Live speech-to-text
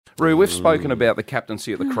Roo, we've spoken about the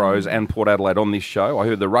captaincy at the Crows and Port Adelaide on this show. I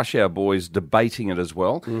heard the Rush Hour boys debating it as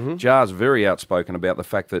well. Jar's very outspoken about the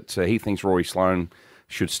fact that he thinks Rory Sloane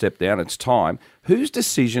should step down. It's time. Whose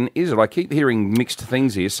decision is it? I keep hearing mixed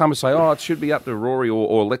things here. Some say, it should be up to Rory,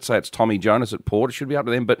 or let's say it's Tommy Jonas at Port. It should be up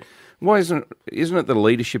to them. But why isn't it the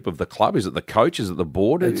leadership of the club? Is it the coach? Is it the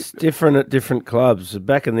board? It's different at different clubs.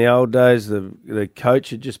 Back in the old days, the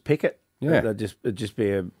coach would just pick it. Yeah. It'd just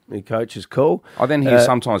be a coach's call. I then hear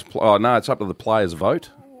sometimes, no, it's up to the players'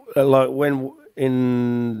 vote. Like when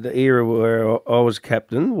in the era where I was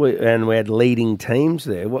captain, we had leading teams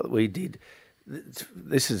there, what we did,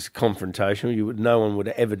 this is confrontational. No one would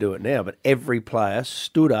ever do it now, but every player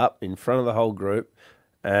stood up in front of the whole group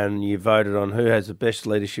and you voted on who has the best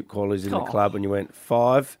leadership qualities in the club, and you went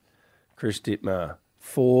 5, Chris Dittmar,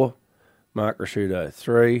 4, Mark Rasciuto,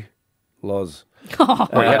 3, Loz. You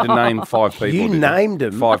had to name 5 people. You named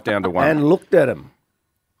them. 5 down to 1. And looked at them.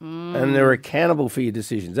 And they're accountable for your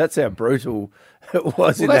decisions. That's how brutal it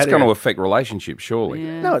was. Well, that's going to affect relationships, surely.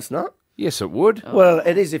 Yeah. No, it's not. Yes, it would. Well,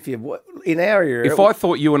 it is if you... In our area... If I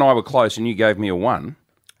thought you and I were close and you gave me a 1,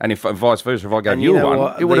 and if vice versa, if I gave you a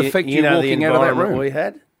 1, it would affect you walking out of that room. We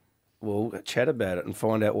had? We'll chat about it and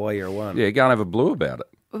find out why you're a 1. Yeah, go and have a blue about it.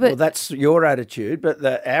 Well, that's your attitude, but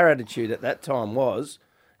our attitude at that time was...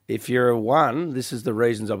 If you're a 1, this is the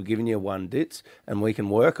reasons I'm giving you a 1, Dits, and we can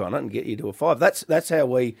work on it and get you to a 5. That's how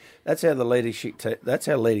the leadership. That's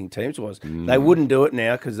how leading teams was. They wouldn't do it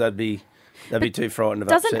now because they'd be too frightened of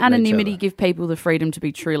upsetting Doesn't anonymity each other. give people the freedom to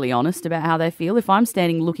be truly honest about how they feel? If I'm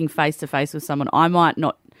standing looking face to face with someone, I might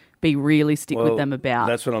not be realistic with them about.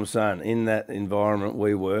 That's what I'm saying. In that environment,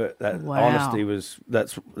 we were that Wow. honesty was.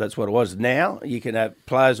 That's what it was. Now you can have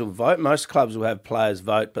players will vote. Most clubs will have players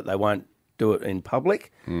vote, but they won't do it in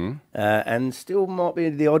public, and still might be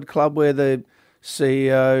the odd club where the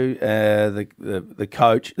CEO, the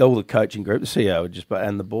coach, all the coaching group, the CEO would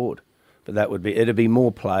and the board, but it'd be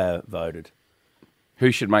more player voted. Who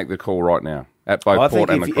should make the call right now at both Port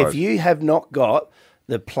and the Crows? If you have not got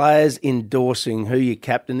the players endorsing who your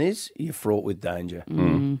captain is, you're fraught with danger.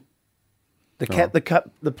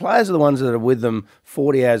 The players are the ones that are with them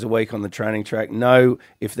 40 hours a week on the training track, know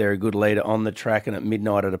if they're a good leader on the track and at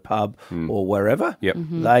midnight at a pub or wherever. Yep.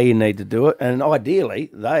 They need to do it. And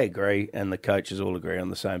ideally, they agree and the coaches all agree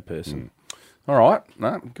on the same person. All right.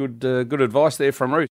 No, good advice there from Ruth.